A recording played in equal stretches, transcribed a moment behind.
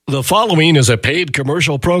The following is a paid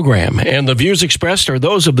commercial program, and the views expressed are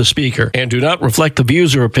those of the speaker and do not reflect the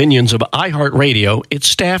views or opinions of iHeartRadio, its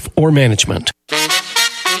staff, or management.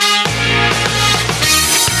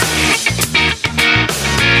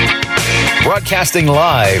 Broadcasting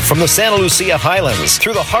live from the Santa Lucia Highlands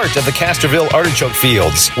through the heart of the Castroville artichoke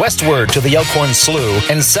fields, westward to the Elkhorn Slough,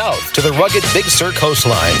 and south to the rugged Big Sur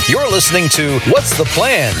coastline. You're listening to What's the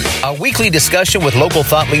Plan? A weekly discussion with local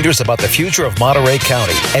thought leaders about the future of Monterey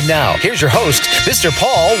County. And now, here's your host, Mr.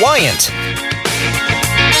 Paul Wyant.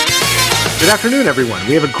 Good afternoon, everyone.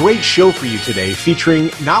 We have a great show for you today featuring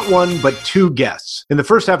not one, but two guests. In the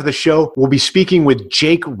first half of the show, we'll be speaking with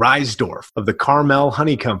Jake Reisdorf of the Carmel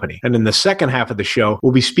Honey Company. And in the second half of the show,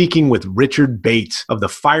 we'll be speaking with Richard Bates of the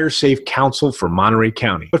Fire Safe Council for Monterey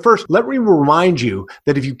County. But first, let me remind you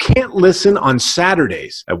that if you can't listen on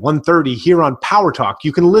Saturdays at 1:30 here on Power Talk,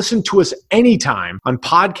 you can listen to us anytime on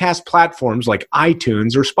podcast platforms like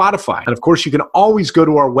iTunes or Spotify. And of course, you can always go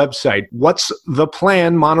to our website,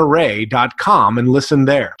 what'stheplanmonterey.com, and listen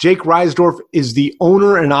there. Jake Reisdorf is the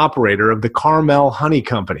owner and operator of the Carmel Honey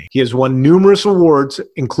Company. He has won numerous awards,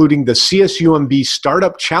 including the CSUMB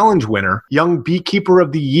Startup Challenge winner, Young Beekeeper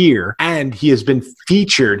of the Year, and he has been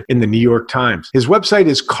featured in the New York Times. His website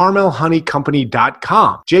is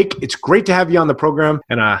carmelhoneycompany.com. Jake, it's great to have you on the program.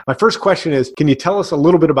 And my first question is, can you tell us a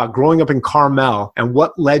little bit about growing up in Carmel and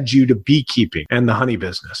what led you to beekeeping and the honey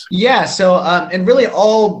business? Yeah, so it really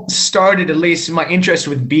all started, at least my interest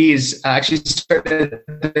with bees, actually started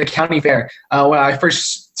at the county fair when I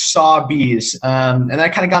first saw bees, and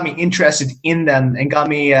that kind of got me interested in them and got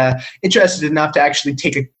me interested enough to actually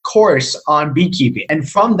take a course on beekeeping. And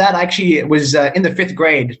from that, actually, it was in the 5th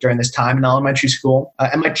grade during this time in elementary school,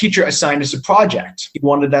 and my teacher assigned us a project. He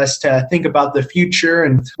wanted us to think about the future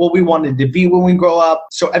and what we wanted to be when we grow up.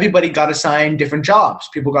 So everybody got assigned different jobs.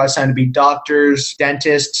 People got assigned to be doctors,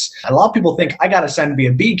 dentists. A lot of people think I got assigned to be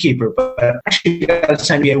a beekeeper, but actually I got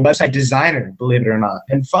assigned to be a website designer, believe it or not.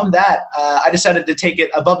 And from that, I decided to take it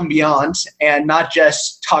above and beyond and not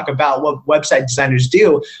just talk about what website designers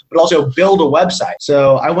do, but also build a website.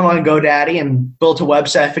 So I went on GoDaddy and built a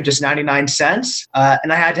website for just 99 cents.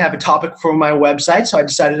 And I had to have a topic for my website. So I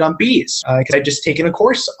decided on bees because I'd just taken a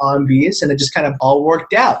course on bees and it just kind of all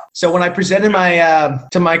worked out. So when I presented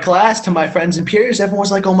to my class, to my friends and peers, everyone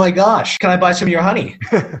was like, oh my gosh, can I buy some of your honey?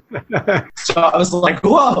 So I was like,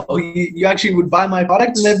 whoa, you actually would buy my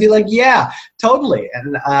product? And they'd be like, yeah, totally.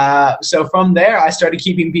 And so from there, I started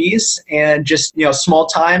keeping bees and just, small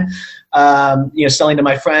time, selling to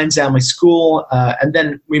my friends at my school. And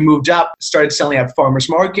then we moved up, started selling at farmers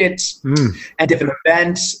markets and different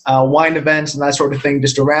events, wine events and that sort of thing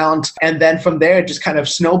just around. And then from there, it just kind of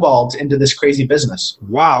snowballed into this crazy business.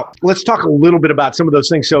 Wow. Let's talk a little bit about some of those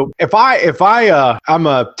things. So if I'm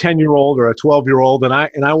a 10-year-old or a 12-year-old and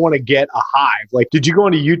I want to get a hive, like, did you go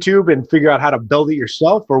into YouTube and figure out how to build it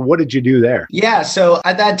yourself, or what did you do there? Yeah. So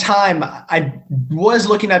at that time, I was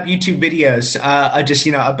looking up YouTube videos,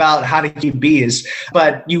 about how to keep bees,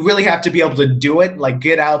 but you really have to be able to do it, like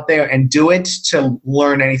get out there and do it to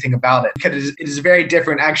learn anything about it. Because it is very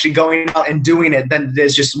different actually going out and doing it than it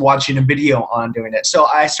is just watching a video on doing it. So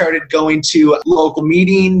I started going to local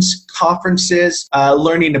meetings, conferences,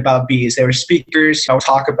 learning about bees. There were speakers who would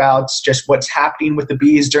talk about just what's happening with the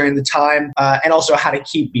bees during the time, and also how to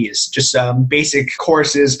keep bees. Just basic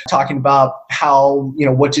courses talking about how,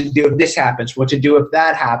 what to do if this happens, what to do if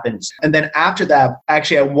that happens. And then after that,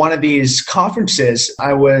 actually at one of these conferences,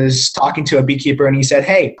 I was talking to a beekeeper and he said,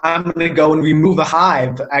 hey, I'm going to go and remove a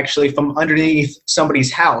hive actually from underneath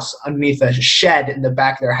somebody's house, underneath a shed in the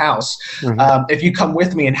back of their house. Mm-hmm. If you come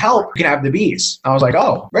with me and help, you can have the bees. I was like,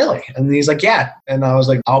 oh, really? And he's like, yeah. And I was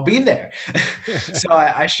like, I'll be there. So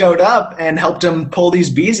I showed up and helped him pull these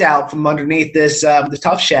bees out from underneath this the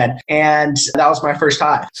tough shed. And that was my first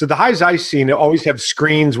hive. So the hives I've seen always have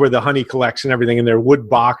screens where the honey collects and everything in their wood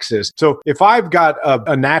boxes. So if I've got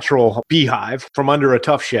a natural beehive from under a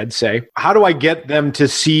tough shed, say, how do I get them to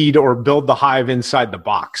seed or build the hive inside the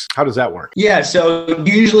box? How does that work? Yeah, so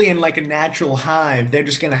usually in like a natural hive, they're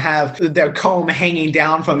just going to have their comb hanging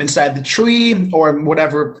down from inside the tree or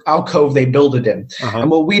whatever alcove they build it in.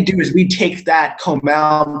 And what we do is we take that comb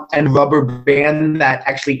out and rubber band that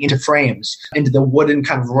actually into frames, into the wooden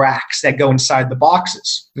kind of racks that go inside the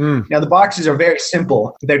boxes. Now, the boxes are very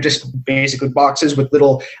simple. They're just basically boxes with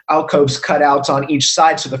little alcoves cut out on each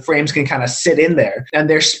side so the frames can kind of sit in there, and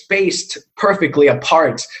they're spaced perfectly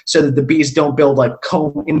apart so that the bees don't build like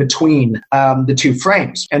comb in between the two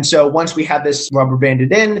frames. And so once we have this rubber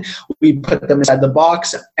banded in, we put them inside the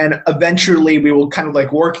box, and eventually we will kind of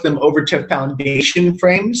like work them over to foundation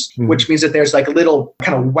frames, which means that there's like a little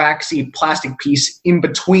kind of waxy plastic piece in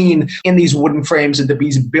between in these wooden frames that the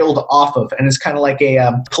bees build off of. And it's kind of like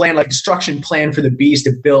a plan, like construction plan for the bees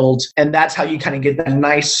to build. And that's how you kind of get that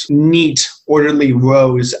nice, neat, orderly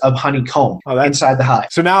rows of honeycomb inside the hive.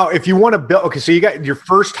 So now if you want to build, okay, so you got your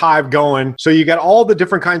first hive going. So you got all the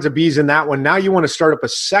different kinds of bees in that one. Now you want to start up a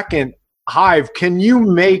second hive. Can you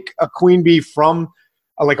make a queen bee from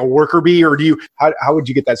like a worker bee, or how would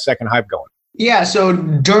you get that second hive going? Yeah, so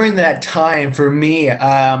during that time for me,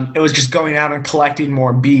 it was just going out and collecting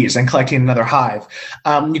more bees and collecting another hive.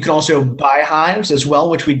 You can also buy hives as well,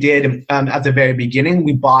 which we did at the very beginning.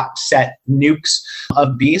 We bought set nukes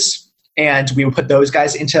of bees, and we would put those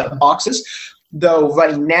guys into boxes. Though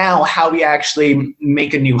right now, how we actually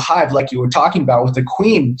make a new hive, like you were talking about with the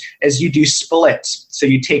queen, is you do splits. So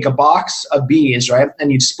you take a box of bees, right,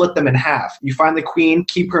 and you split them in half. You find the queen,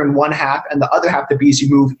 keep her in one half, and the other half of the bees you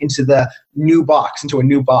move into the new box, into a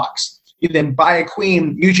new box. You then buy a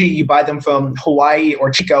queen. Usually you buy them from Hawaii or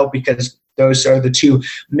Chico because those are the two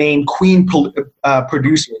main queen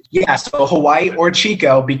producers. Yeah, so Hawaii or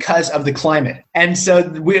Chico because of the climate. And so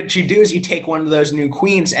what you do is you take one of those new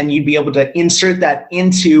queens and you'd be able to insert that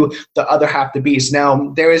into the other half of the bees.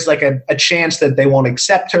 Now, there is like a chance that they won't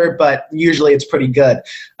accept her, but usually it's pretty good.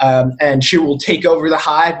 And she will take over the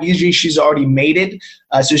hive. Usually she's already mated,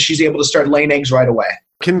 so she's able to start laying eggs right away.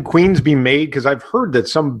 Can queens be made? Because I've heard that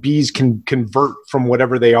some bees can convert from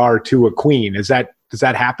whatever they are to a queen. Does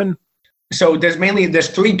that happen? So there's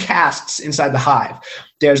three castes inside the hive.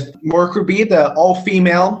 There's worker bee, the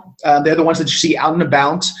all-female. They're the ones that you see out and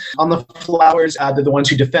about on the flowers. They're the ones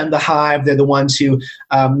who defend the hive. They're the ones who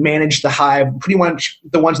manage the hive, pretty much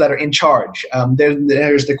the ones that are in charge.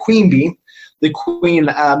 There's the queen bee. The queen,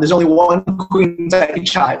 there's only one queen inside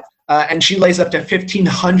each hive, and she lays up to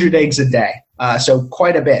 1,500 eggs a day, so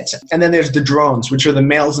quite a bit. And then there's the drones, which are the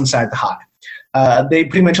males inside the hive. They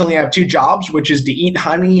pretty much only have two jobs, which is to eat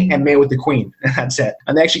honey and mate with the queen. And that's it.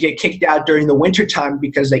 And they actually get kicked out during the winter time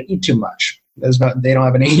because they eat too much. They don't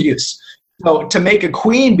have any use. So to make a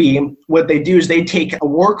queen bee, what they do is they take a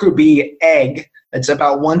worker bee egg that's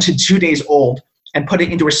about 1 to 2 days old and put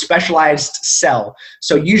it into a specialized cell.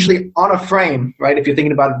 So usually on a frame, right, if you're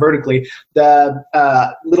thinking about it vertically, the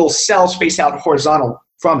little cells face out horizontal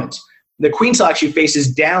from it. The queen cell actually faces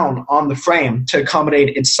down on the frame to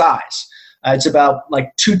accommodate its size. It's about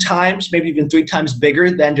like 2 times, maybe even 3 times bigger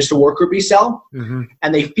than just a worker bee cell. Mm-hmm.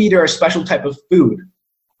 And they feed her a special type of food.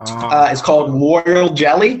 It's called royal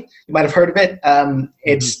jelly. You might have heard of it.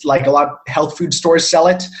 It's like a lot of health food stores sell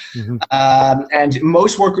it. Mm-hmm. And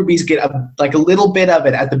most worker bees get a little bit of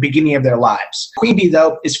it at the beginning of their lives. Queen bee,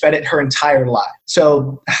 though, is fed it her entire life.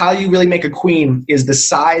 So how you really make a queen is the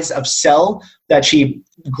size of cell that she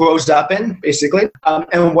grows up in, basically,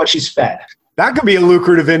 and what she's fed. That could be a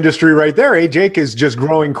lucrative industry right there. Jake is just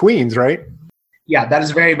growing queens, right? Yeah, that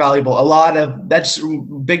is very valuable. That's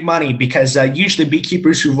big money because usually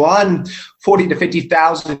beekeepers who run 40 to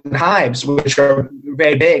 50,000 hives, which are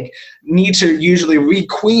very big, need to usually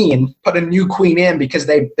re-queen, put a new queen in because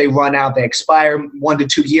they run out, they expire. 1 to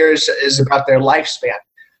 2 years is about their lifespan.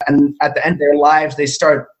 And at the end of their lives, they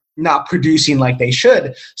start not producing like they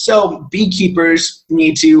should. So beekeepers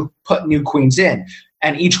need to put new queens in.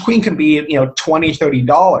 And each queen can be, $20,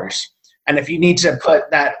 $30. And if you need to put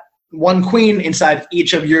that one queen inside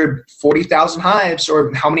each of your 40,000 hives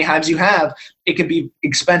or how many hives you have, it can be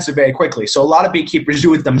expensive very quickly. So a lot of beekeepers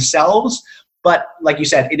do it themselves, but like you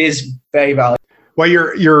said, it is very valuable. Well,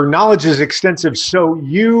 your knowledge is extensive. So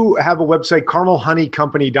you have a website,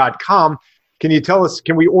 carmelhoneycompany.com. Can you tell us,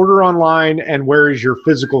 can we order online, and where is your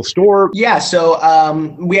physical store? Yeah, so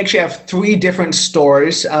we actually have 3 different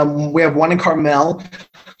stores. We have one in Carmel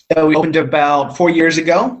that we opened about 4 years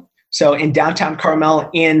ago. So in downtown Carmel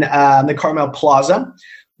in the Carmel Plaza.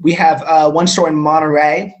 We have one store in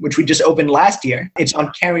Monterey, which we just opened last year. It's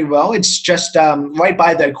on Cary Row. It's just right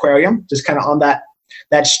by the aquarium, just kind of on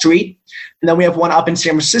that street. And then we have one up in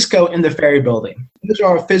San Francisco in the Ferry Building. Those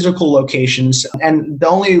are our physical locations. And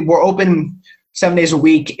we're open 7 days a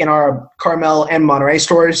week in our Carmel and Monterey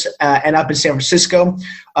stores. And up in San Francisco,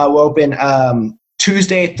 we're open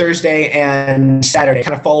Tuesday, Thursday, and Saturday.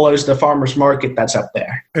 Kind of follows the farmer's market that's up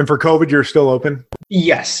there. And for COVID, you're still open?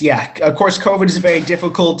 Yes, yeah. Of course, COVID is very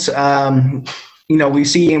difficult. We're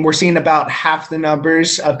seeing about half the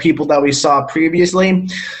numbers of people that we saw previously.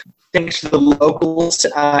 thanks to the locals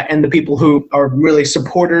and the people who are really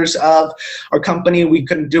supporters of our company. We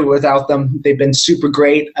couldn't do it without them. They've been super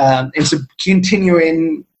great and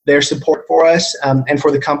continuing their support for us and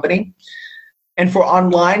for the company. And for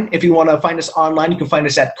online, if you want to find us online, you can find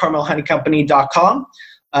us at carmelhoneycompany.com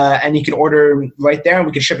and you can order right there and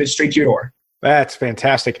we can ship it straight to your door. That's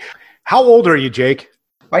fantastic. How old are you, Jake?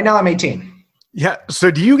 Right now I'm 18. Yeah.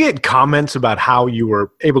 So do you get comments about how you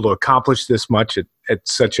were able to accomplish this much at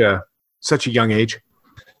such a young age?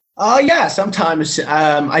 Yeah, sometimes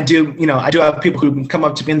I do have people who come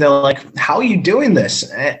up to me and they're like, how are you doing this?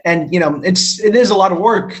 And, it is a lot of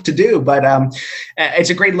work to do, but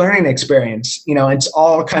it's a great learning experience. It's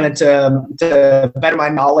all kind of to better my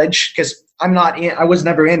knowledge because I was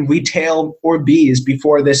never in retail or bees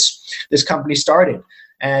before this company started,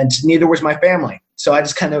 and neither was my family. So I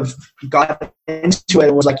just kind of got into it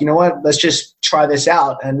and was like, you know what, let's just try this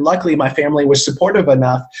out. And luckily my family was supportive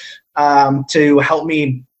enough to help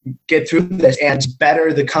me get through this and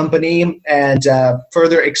better the company and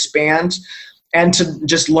further expand and to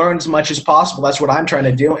just learn as much as possible. That's what I'm trying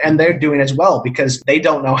to do. And they're doing as well because they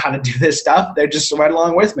don't know how to do this stuff. They're just right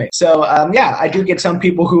along with me. So I do get some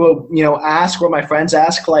people who, ask, or my friends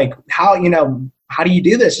ask, like, how do you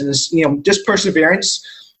do this? And it's, just perseverance.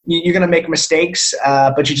 You're going to make mistakes,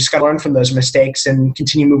 but you just got to learn from those mistakes and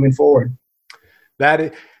continue moving forward.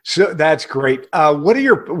 That's great. What are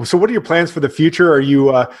your plans for the future? Are you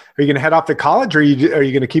going to head off to college, or are you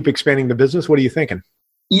going to keep expanding the business? What are you thinking?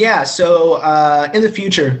 Yeah. So in the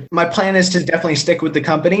future, my plan is to definitely stick with the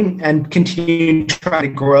company and continue to try to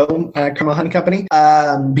grow Carmel Honey Company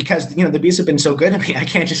because, the bees have been so good to me. I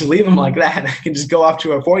can't just leave them like that. I can just go off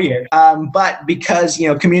to a 4-year. But because,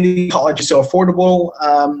 community college is so affordable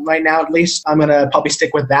right now, at least, I'm going to probably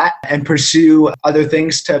stick with that and pursue other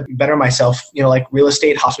things to better myself, like real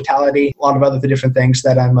estate, hospitality, a lot of other different things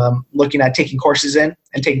that I'm looking at taking courses in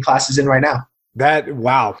and taking classes in right now.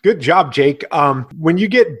 Wow. Good job, Jake. When you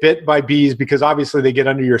get bit by bees, because obviously they get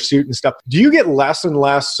under your suit and stuff, do you get less and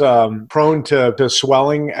less prone to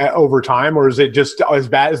swelling over time? Or is it just as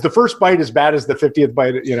bad? Is the first bite as bad as the 50th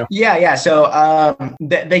bite, Yeah. So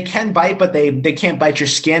they can bite, but they can't bite your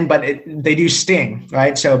skin, but they do sting,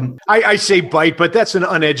 right? So I say bite, but that's an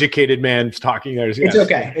uneducated man talking there. It's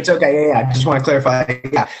okay. It's okay. Yeah. I just want to clarify.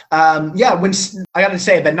 Yeah. When I got to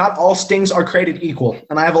say that not all stings are created equal.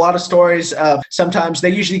 And I have a lot of stories of sometimes they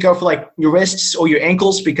usually go for like your wrists or your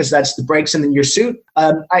ankles because that's the breaks in your suit.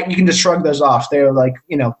 You can just shrug those off. They're like,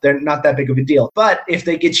 they're not that big of a deal. But if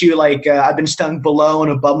they get you like, I've been stung below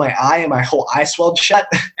and above my eye and my whole eye swelled shut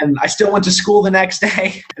and I still went to school the next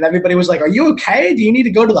day and everybody was like, are you okay? Do you need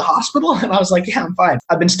to go to the hospital? And I was like, yeah, I'm fine.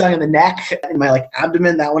 I've been stung in the neck and my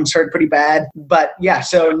abdomen. That one's hurt pretty bad. But yeah,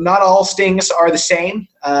 so not all stings are the same.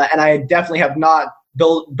 And I definitely have not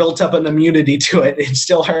built up an immunity to it. It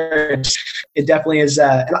still hurts. It definitely is.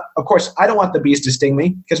 And of course, I don't want the bees to sting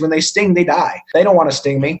me because when they sting, they die. They don't want to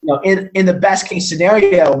sting me. In the best case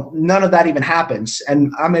scenario, none of that even happens.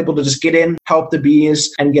 And I'm able to just get in, help the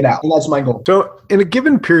bees, and get out. And that's my goal. So in a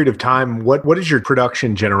given period of time, what is your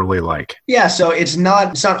production generally like? Yeah, so it's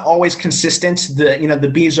not always consistent.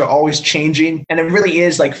 The bees are always changing. And it really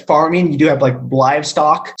is like farming. You do have like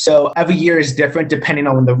livestock. So every year is different depending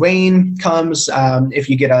on when the rain comes.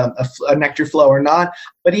 If you get a nectar flow or not.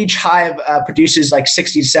 But each hive produces like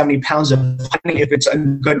 60 to 70 pounds of honey if it's a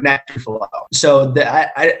good nectar flow. So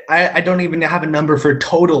I don't even have a number for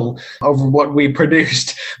total of what we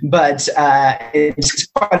produced, but it's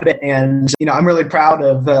quite a bit. And, I'm really proud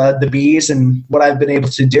of the bees and what I've been able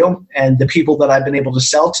to do and the people that I've been able to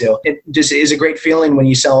sell to. It just is a great feeling when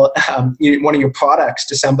you sell one of your products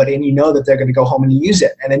to somebody and you know that they're going to go home and use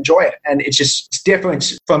it and enjoy it. And it's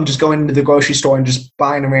different from just going into the grocery store and just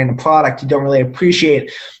buying a random product. You don't really appreciate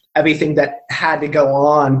everything that had to go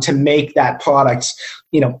on to make that product,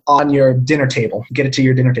 on your dinner table, get it to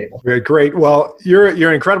your dinner table. Very great. Well, you're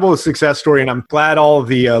an incredible success story, and I'm glad all of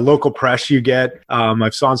the local press you get.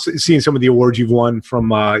 I've seen some of the awards you've won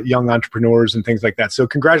from young entrepreneurs and things like that. So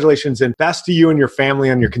congratulations and best to you and your family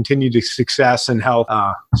on your continued success and health.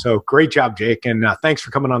 So great job, Jake, and thanks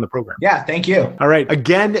for coming on the program. Yeah, thank you. All right.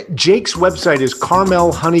 Again, Jake's website is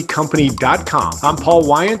carmelhoneycompany.com. I'm Paul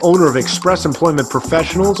Wyant, owner of Express Employment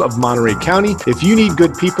Professionals of Monterey County. If you need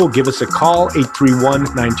good people, give us a call, 831-920-1230.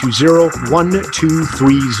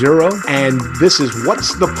 And this is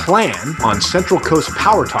What's the Plan on Central Coast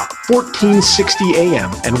Power Talk, 1460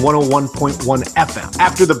 AM and 101.1 FM.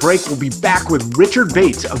 After the break, we'll be back with Richard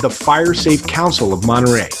Bates of the Fire Safe Council of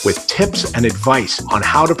Monterey with tips and advice on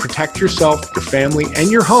how to protect yourself, your family, and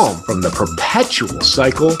your home from the perpetual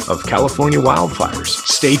cycle of California wildfires.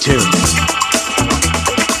 Stay tuned.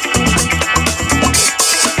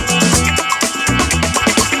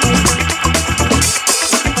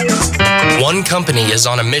 company is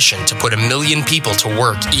on a mission to put 1 million people to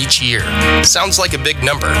work each year. Sounds like a big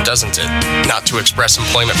number, doesn't it? Not to Express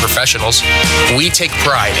Employment Professionals. We take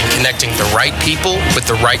pride in connecting the right people with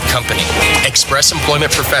the right company. Express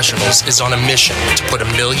Employment Professionals is on a mission to put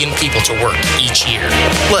 1 million people to work each year.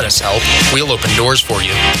 Let us help. We'll open doors for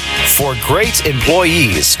you. For great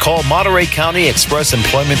employees, call Monterey County Express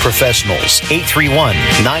Employment Professionals,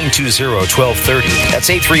 831-920-1230. That's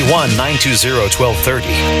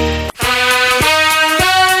 831-920-1230.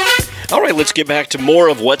 All right, let's get back to more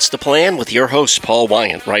of What's the Plan with your host, Paul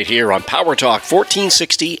Wyant, right here on Power Talk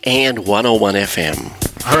 1460 and 101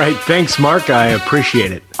 FM. All right, thanks, Mark. I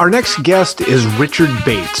appreciate it. Our next guest is Richard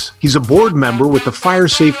Bates. He's a board member with the Fire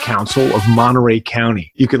Safe Council of Monterey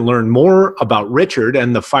County. You can learn more about Richard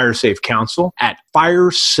and the Fire Safe Council at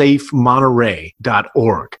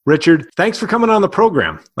firesafemonterey.org. Richard, thanks for coming on the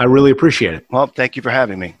program. I really appreciate it. Well, thank you for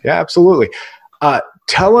having me. Yeah, absolutely.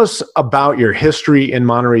 Tell us about your history in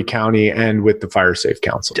Monterey County and with the Fire Safe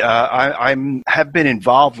Council. I have been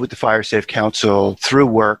involved with the Fire Safe Council through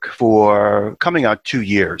work for coming on 2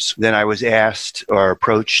 years. Then I was asked or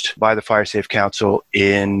approached by the Fire Safe Council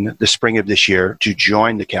in the spring of this year to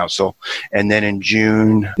join the council. And then in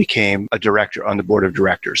June, became a director on the board of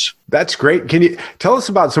directors. That's great. Can you tell us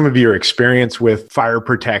about some of your experience with fire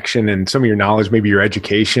protection and some of your knowledge, maybe your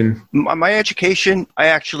education? My education, I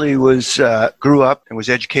actually grew up and was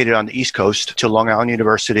educated on the East Coast to Long Island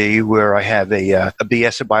University, where I have a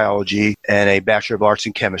BS in biology and a Bachelor of Arts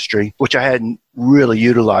in chemistry, which I hadn't really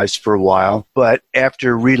utilized for a while. But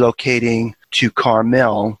after relocating to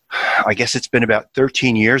Carmel, I guess it's been about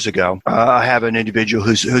 13 years ago, I have an individual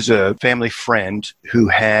who's a family friend who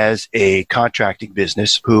has a contracting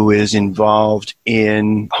business, who is involved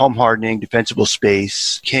in home hardening, defensible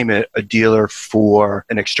space, became a dealer for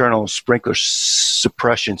an external sprinkler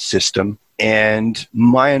suppression system. And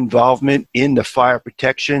my involvement in the fire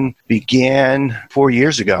protection began 4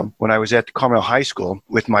 years ago when I was at the Carmel High School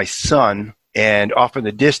with my son, and off in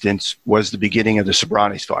the distance was the beginning of the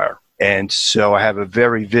Sobranes fire. And so I have a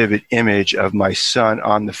very vivid image of my son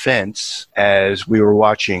on the fence as we were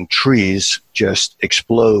watching trees just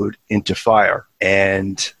explode into fire.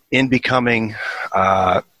 And in becoming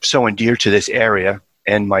so endeared to this area,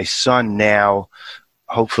 and my son now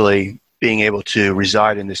hopefully being able to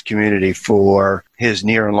reside in this community for his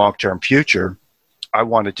near and long-term future, I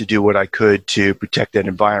wanted to do what I could to protect that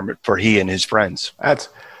environment for he and his friends. That's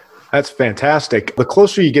fantastic. The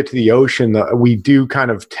closer you get to the ocean, we do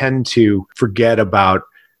kind of tend to forget about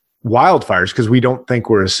wildfires because we don't think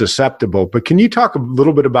we're as susceptible. But can you talk a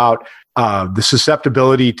little bit about the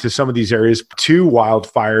susceptibility to some of these areas to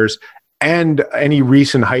wildfires and any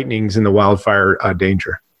recent heightenings in the wildfire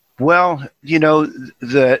danger? Well, you know,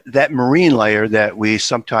 that marine layer that we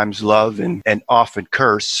sometimes love and often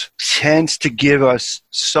curse tends to give us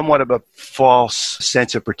somewhat of a false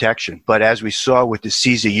sense of protection. But as we saw with the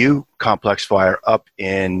CZU complex fire up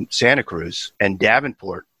in Santa Cruz and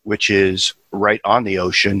Davenport, which is right on the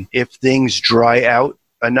ocean, if things dry out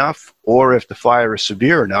enough or if the fire is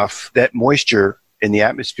severe enough, that moisture in the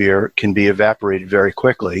atmosphere can be evaporated very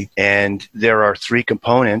quickly. And there are 3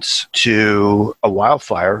 components to a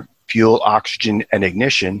wildfire: fuel, oxygen, and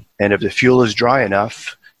ignition. And if the fuel is dry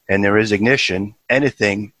enough and there is ignition,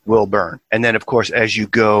 anything will burn. And then, of course, as you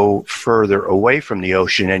go further away from the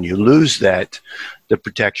ocean and you lose the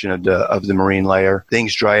protection of the marine layer,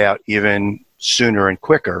 things dry out even sooner and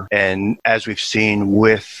quicker. And as we've seen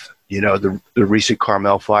with, the recent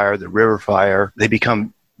Carmel fire, the river fire, they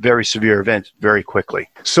become very severe events very quickly.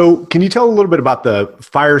 So can you tell a little bit about the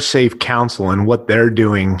Fire Safe Council and what they're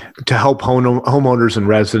doing to help homeowners and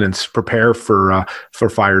residents prepare for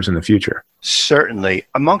fires in the future? Certainly.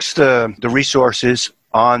 Amongst the resources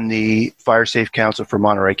on the Fire Safe Council for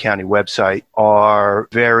Monterey County website are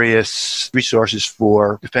various resources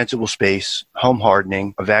for defensible space, home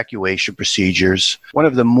hardening, evacuation procedures. One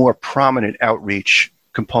of the more prominent outreach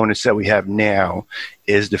components that we have now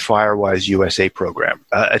is the FireWise USA program.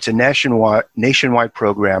 It's a nationwide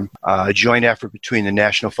program, a joint effort between the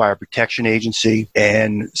National Fire Protection Agency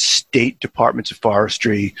and state departments of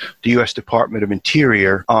forestry, the U.S. Department of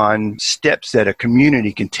Interior, on steps that a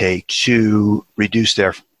community can take to reduce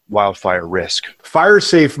their wildfire risk.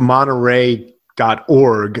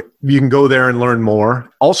 FireSafeMonterey.org. You can go there and learn more.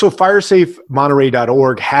 Also,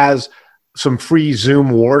 FireSafeMonterey.org has some free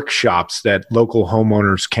Zoom workshops that local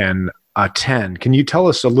homeowners can attend. Can you tell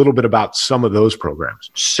us a little bit about some of those programs?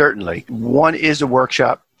 Certainly. One is a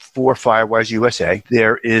workshop for FireWise USA.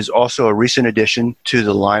 There is also a recent addition to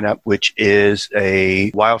the lineup, which is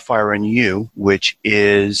a Wildfire in You, which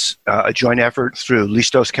is a joint effort through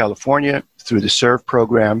Listos, California, through the SERVE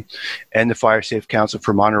program and the Fire Safe Council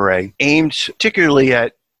for Monterey, aimed particularly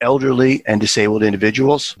at elderly and disabled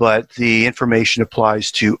individuals, but the information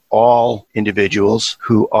applies to all individuals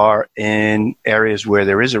who are in areas where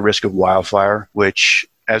there is a risk of wildfire, which,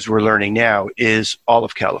 as we're learning now, is all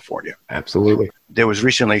of California. Absolutely. There was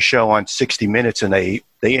recently a show on 60 Minutes, and they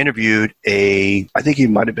interviewed I think he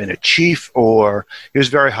might have been a chief, or he was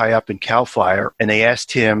very high up in CAL FIRE, and they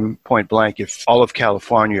asked him point blank if all of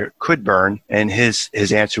California could burn, and his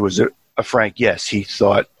answer was a frank yes. He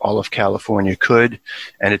thought all of California could,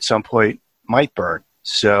 and at some point might burn.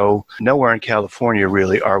 So nowhere in California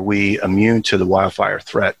really are we immune to the wildfire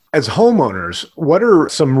threat. As homeowners, what are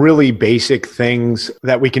some really basic things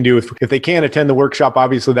that we can do? If they can't attend the workshop,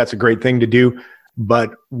 obviously that's a great thing to do.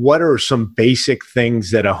 But what are some basic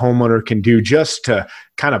things that a homeowner can do just to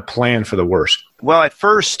kind of plan for the worst? Well, at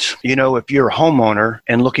first, if you're a homeowner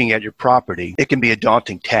and looking at your property, it can be a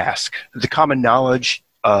daunting task. The common knowledge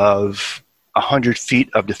of 100 feet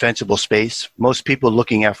of defensible space, most people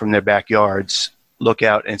looking out from their backyards look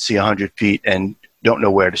out and see 100 feet and don't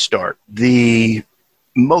know where to start. The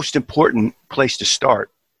most important place to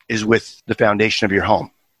start is with the foundation of your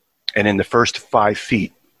home and in the first 5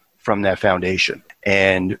 feet from that foundation,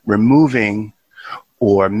 and removing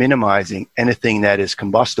or minimizing anything that is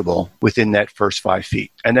combustible within that first 5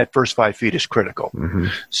 feet. And that first 5 feet is critical. Mm-hmm.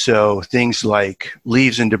 So things like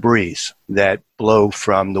leaves and debris that blow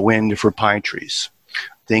from the wind for pine trees,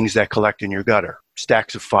 things that collect in your gutter,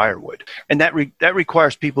 stacks of firewood. And that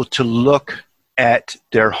requires people to look at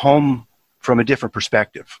their home from a different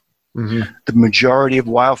perspective. Mm-hmm. The majority of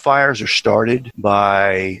wildfires are started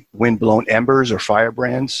by wind-blown embers or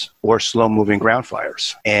firebrands or slow-moving ground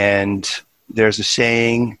fires. And there's a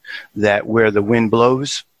saying that where the wind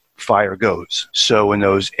blows, fire goes. So in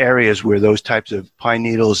those areas where those types of pine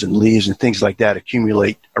needles and leaves and things like that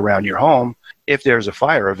accumulate around your home, if there's a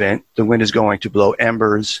fire event, the wind is going to blow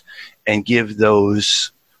embers and give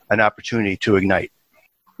those an opportunity to ignite.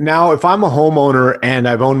 Now, if I'm a homeowner and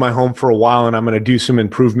I've owned my home for a while and I'm going to do some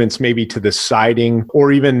improvements maybe to the siding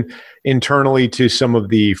or even internally to some of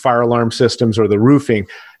the fire alarm systems or the roofing,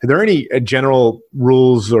 are there any general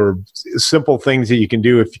rules or simple things that you can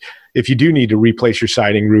do if you do need to replace your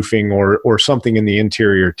siding, roofing, or something in the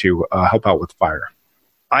interior to help out with fire?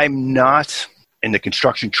 I'm not in the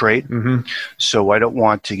construction trade, so I don't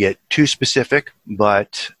want to get too specific,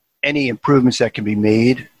 but any improvements that can be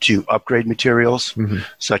made to upgrade materials,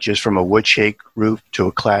 such as from a wood shake roof to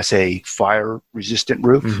a Class A fire-resistant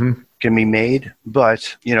roof, can be made.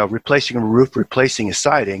 But, replacing a roof, replacing a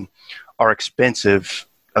siding are expensive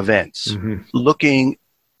events. Looking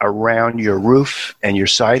around your roof and your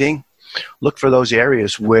siding, look for those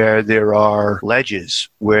areas where there are ledges,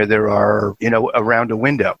 where there are, around a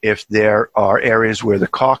window. If there are areas where the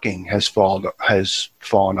caulking has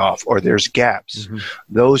fallen off or there's gaps,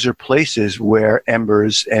 those are places where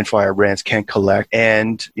embers and firebrands can collect.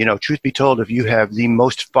 And, truth be told, if you have the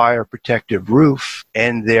most fire protective roof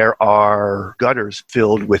and there are gutters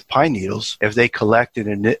filled with pine needles, if they collect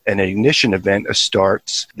in an ignition event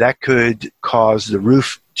starts, that could cause the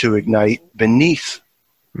roof to ignite beneath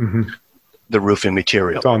the roofing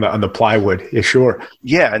material. It's on the plywood, yeah, sure.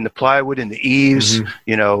 Yeah, and the plywood and the eaves,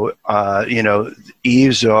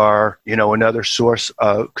 eaves are, another source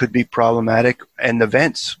could be problematic. And the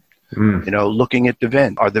vents, looking at the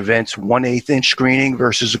vent. Are the vents 1/8 inch screening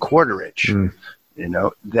versus 1/4 inch?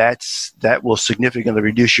 That will significantly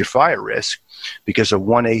reduce your fire risk because a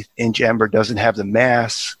 1/8 inch ember doesn't have the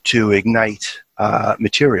mass to ignite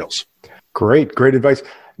materials. Great advice.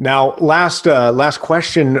 Now, last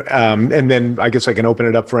question, and then I guess I can open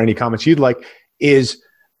it up for any comments you'd like, is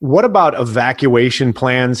what about evacuation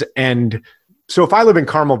plans? And so if I live in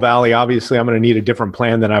Carmel Valley, obviously I'm going to need a different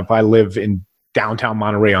plan than if I live in downtown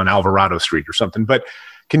Monterey on Alvarado Street or something. But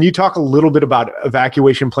can you talk a little bit about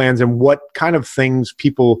evacuation plans and what kind of things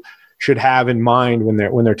people should have in mind when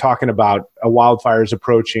they're talking about wildfires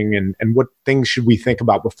approaching, and what things should we think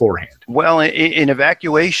about beforehand? Well, in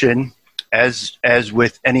evacuation, as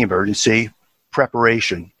with any emergency,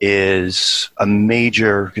 preparation is a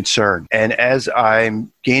major concern. And as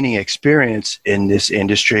I'm gaining experience in this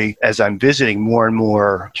industry, as I'm visiting more and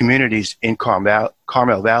more communities in Carmel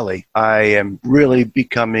Valley, I am really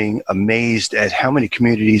becoming amazed at how many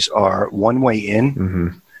communities are one way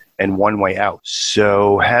in and one way out.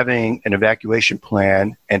 So having an evacuation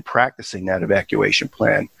plan and practicing that evacuation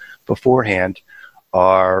plan beforehand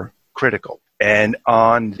are critical. And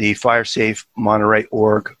on the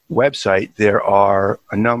FireSafeMonterey.org website, there are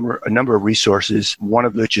a number of resources, one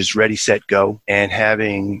of which is Ready, Set, Go, and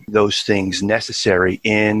having those things necessary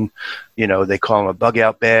in, they call them a bug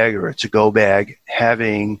out bag or a to-go bag,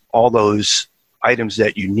 having all those items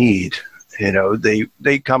that you need.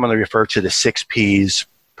 They commonly refer to the 6 Ps: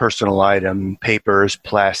 personal item, papers,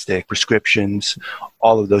 plastic, prescriptions,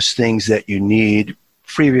 all of those things that you need.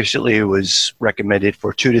 Previously, it was recommended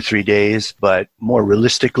for 2 to 3 days, but more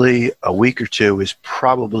realistically, a week or 2 is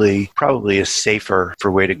probably a safer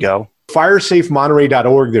way to go.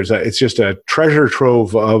 FireSafeMonterey.org, it's just a treasure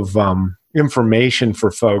trove of information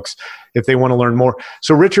for folks if they want to learn more.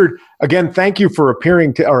 So, Richard, again, thank you for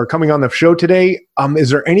coming on the show today. Is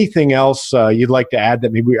there anything else you'd like to add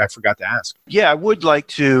that maybe I forgot to ask? Yeah, I would like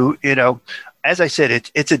to. As I said,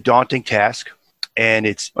 it's a daunting task. And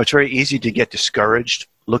it's very easy to get discouraged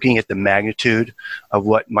looking at the magnitude of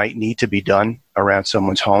what might need to be done around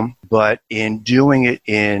someone's home. But in doing it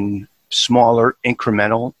in smaller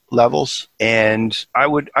incremental levels, and I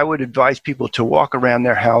would advise people to walk around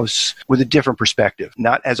their house with a different perspective,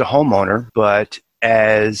 not as a homeowner, but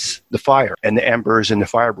as the fire and the embers and the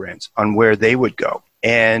firebrands on where they would go.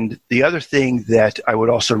 And the other thing that I would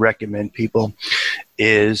also recommend people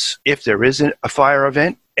is if there isn't a fire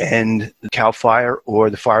event, and CAL FIRE or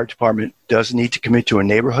the fire department does need to commit to a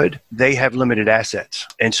neighborhood, they have limited assets.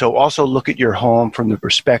 And so also look at your home from the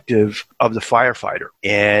perspective of the firefighter.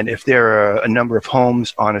 And if there are a number of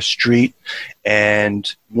homes on a street and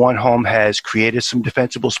one home has created some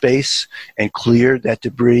defensible space and cleared that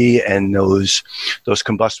debris and those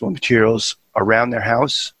combustible materials around their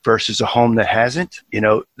house versus a home that hasn't,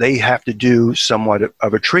 they have to do somewhat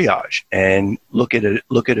of a triage and look at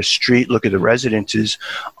a street, look at the residences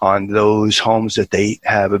on those homes that they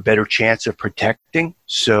have a better chance of protecting.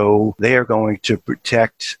 So they are going to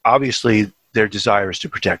protect, obviously their desire is to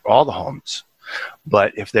protect all the homes.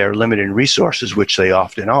 But if they're limited in resources, which they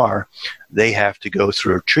often are, they have to go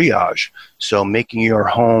through a triage. So making your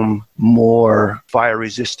home more fire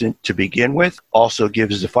resistant to begin with also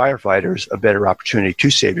gives the firefighters a better opportunity to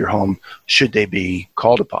save your home should they be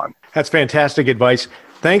called upon. That's fantastic advice.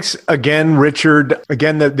 Thanks again, Richard.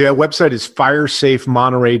 Again, the website is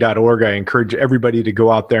FireSafeMonterey.org. I encourage everybody to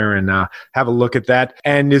go out there and have a look at that.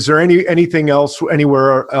 And is there anything else,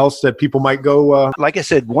 anywhere else that people might go? Like I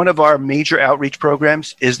said, one of our major outreach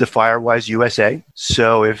programs is the FireWise USA.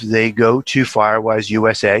 So if they go to FireWise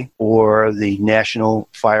USA or the National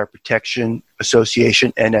Fire Protection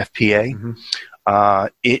Association, NFPA,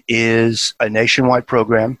 it is a nationwide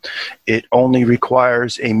program. It only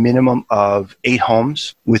requires a minimum of 8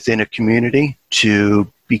 homes within a community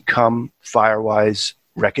to become FireWise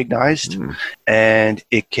recognized, and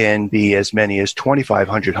it can be as many as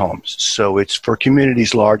 2,500 homes. So it's for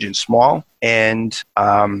communities large and small. And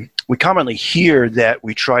we commonly hear that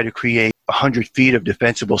we try to create 100 feet of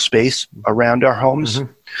defensible space around our homes.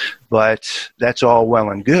 But that's all well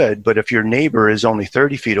and good. But if your neighbor is only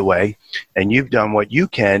 30 feet away and you've done what you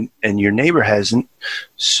can and your neighbor hasn't,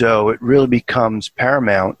 so it really becomes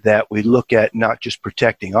paramount that we look at not just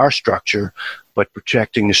protecting our structure, but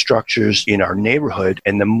protecting the structures in our neighborhood.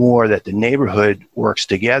 And the more that the neighborhood works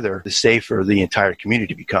together, the safer the entire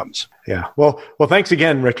community becomes. Yeah. Well, thanks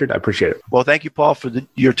again, Richard. I appreciate it. Well, thank you, Paul, for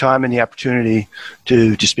your time and the opportunity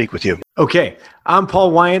to speak with you. Okay. I'm Paul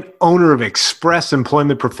Wyant, owner of Express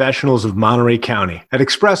Employment Professionals of Monterey County. At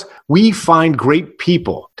Express, we find great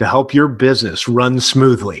people to help your business run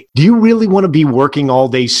smoothly. Do you really want to be working all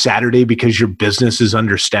day Saturday because your business is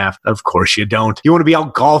understaffed? Of course you don't. You want to be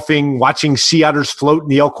out golfing, watching sea otters float in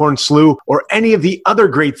the Elkhorn Slough, or any of the other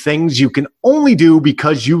great things you can only do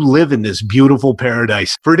because you live in this beautiful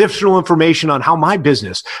paradise. For additional information on how my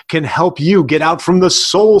business can help you get out from the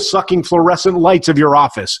soul-sucking fluorescent lights of your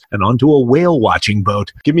office and onto a whale watching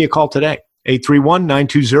boat, give me a call today.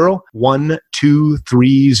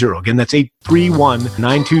 831-920-1230. Again, that's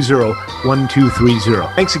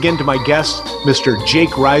 831-920-1230. Thanks again to my guests, Mr. Jake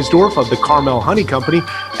Reisdorf of the Carmel Honey Company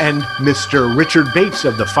and Mr. Richard Bates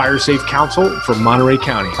of the Fire Safe Council from Monterey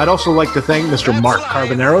County. I'd also like to thank Mr. Mark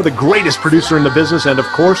Carbonaro, the greatest producer in the business, and of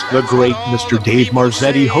course, the great Mr. Dave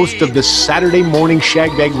Marzetti, host of the Saturday morning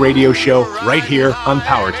Shagbag radio show right here on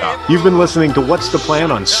Power Talk. You've been listening to What's the Plan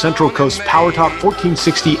on Central Coast Power Talk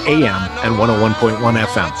 1460 AM and 101.1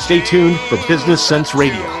 FM. Stay tuned for Business Sense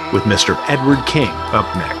Radio with Mr. Edward King up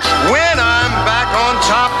next. When I'm back on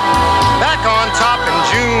top in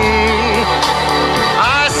June,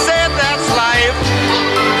 I said that's life.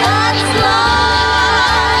 That's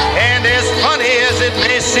life. And as funny as it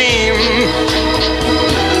may seem,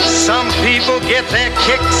 some people get their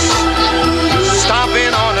kicks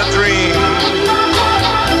stomping on a dream.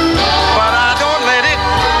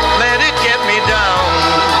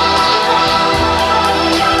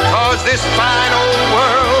 whole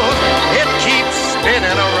world, it keeps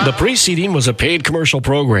spinning around. The preceding was a paid commercial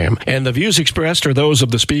program, and the views expressed are those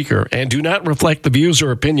of the speaker and do not reflect the views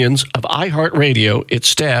or opinions of iHeartRadio, its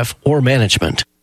staff, or management.